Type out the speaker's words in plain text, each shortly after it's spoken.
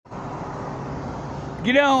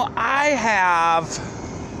You know, I have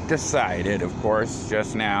decided, of course,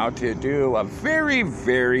 just now to do a very,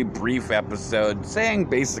 very brief episode saying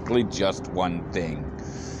basically just one thing.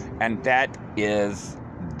 And that is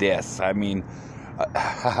this. I mean,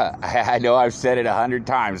 I know I've said it 100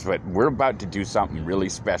 times, but we're about to do something really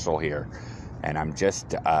special here. And I'm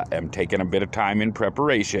just, I'm taking a bit of time in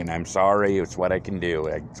preparation. I'm sorry, it's what I can do.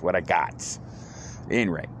 It's what I got.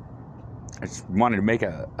 Anyway, I just wanted to make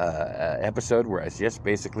a episode where I just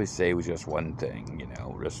basically say just one thing, you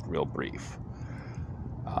know, just real brief.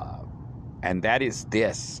 And that is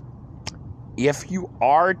this. If you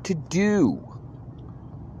are to do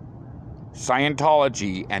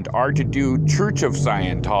Scientology and are to do Church of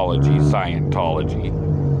Scientology,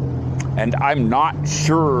 and I'm not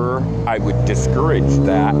sure I would discourage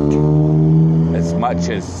that as much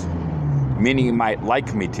as many might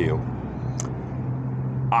like me to.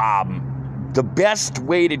 The best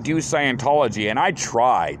way to do Scientology, and I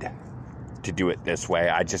tried to do it this way,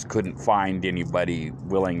 I just couldn't find anybody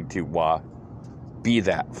willing to be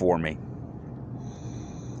that for me.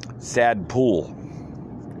 Sad pool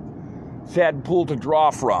to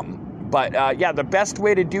draw from. But yeah, the best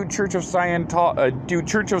way to do Church of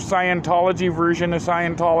Scientology version of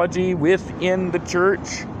Scientology within the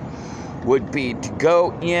church would be to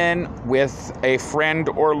go in with a friend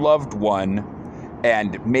or loved one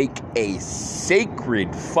and make a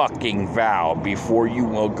sacred fucking vow before you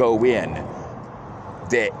will go in.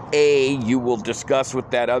 That you will discuss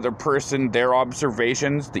with that other person their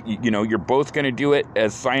observations, that you know you're both going to do it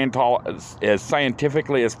as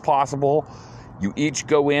scientifically as possible. You each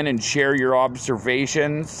go in and share your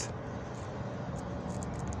observations,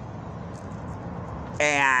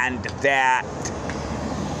 and that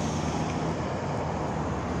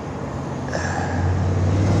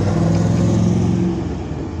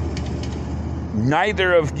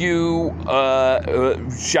neither of you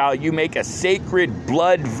shall you make a sacred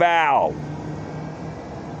blood vow.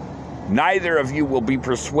 Neither of you will be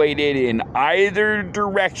persuaded in either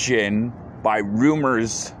direction by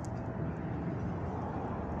rumors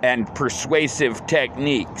and persuasive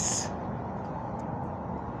techniques.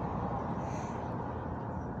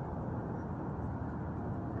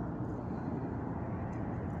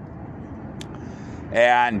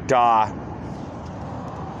 And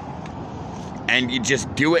you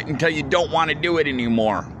just do it until you don't want to do it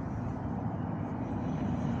anymore.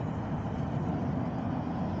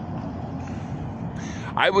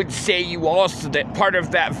 I would say you also, that part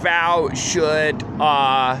of that vow should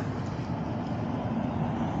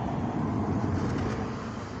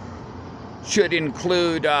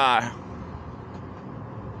include at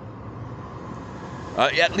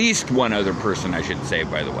least one other person, I should say,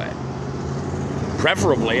 by the way.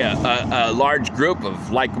 Preferably a large group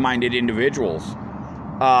of like-minded individuals.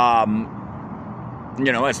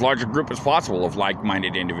 You know, as large a group as possible of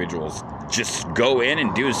like-minded individuals. Just go in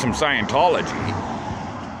and do some Scientology.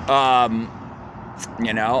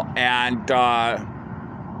 You know, and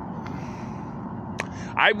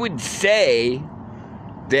I would say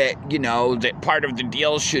that, you know, that part of the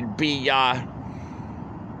deal should be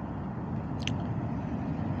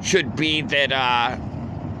that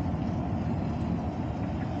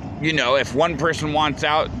you know, if one person wants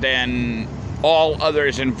out, then all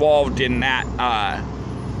others involved in that,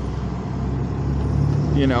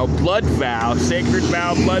 you know, blood vow, sacred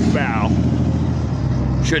vow, blood vow,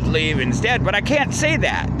 should leave instead. But I can't say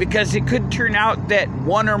that, because it could turn out that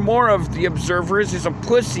one or more of the observers is a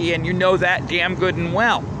pussy, and you know that damn good and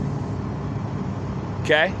well.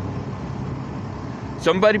 Okay?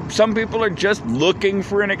 Some people are just looking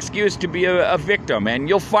for an excuse to be a victim, and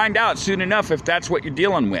you'll find out soon enough if that's what you're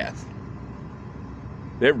dealing with.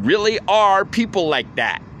 There really are people like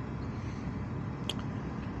that.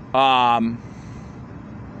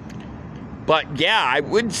 But yeah, I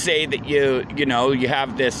would say that you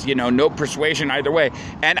have this, you know, no persuasion either way.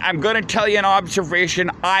 And I'm going to tell you an observation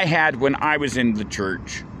I had when I was in the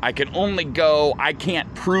church. I can only go, I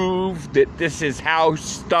can't prove that this is how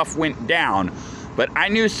stuff went down. But I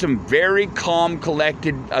knew some very calm,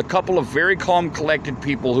 collected, a couple of very calm, collected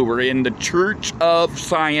people who were in the Church of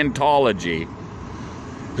Scientology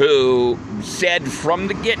who said from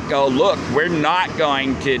the get-go, look, we're not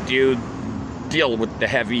going to deal with the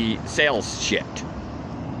heavy sales shit.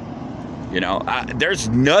 You know, there's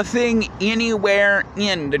nothing anywhere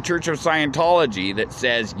in the Church of Scientology that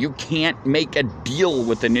says you can't make a deal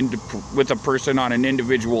with a person on an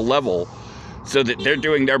individual level, so that they're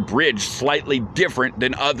doing their bridge slightly different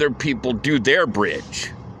than other people do their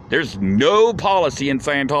bridge. There's no policy in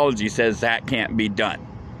Scientology says that can't be done.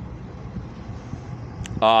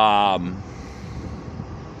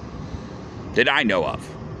 that I know of.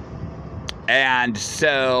 And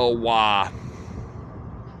so,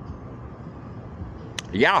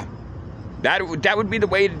 yeah, that would be the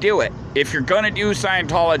way to do it. If you're going to do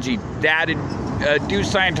Scientology, do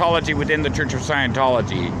Scientology within the Church of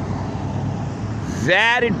Scientology.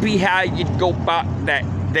 That'd be how you'd go about that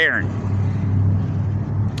there.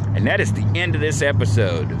 And that is the end of this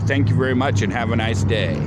episode. Thank you very much and have a nice day.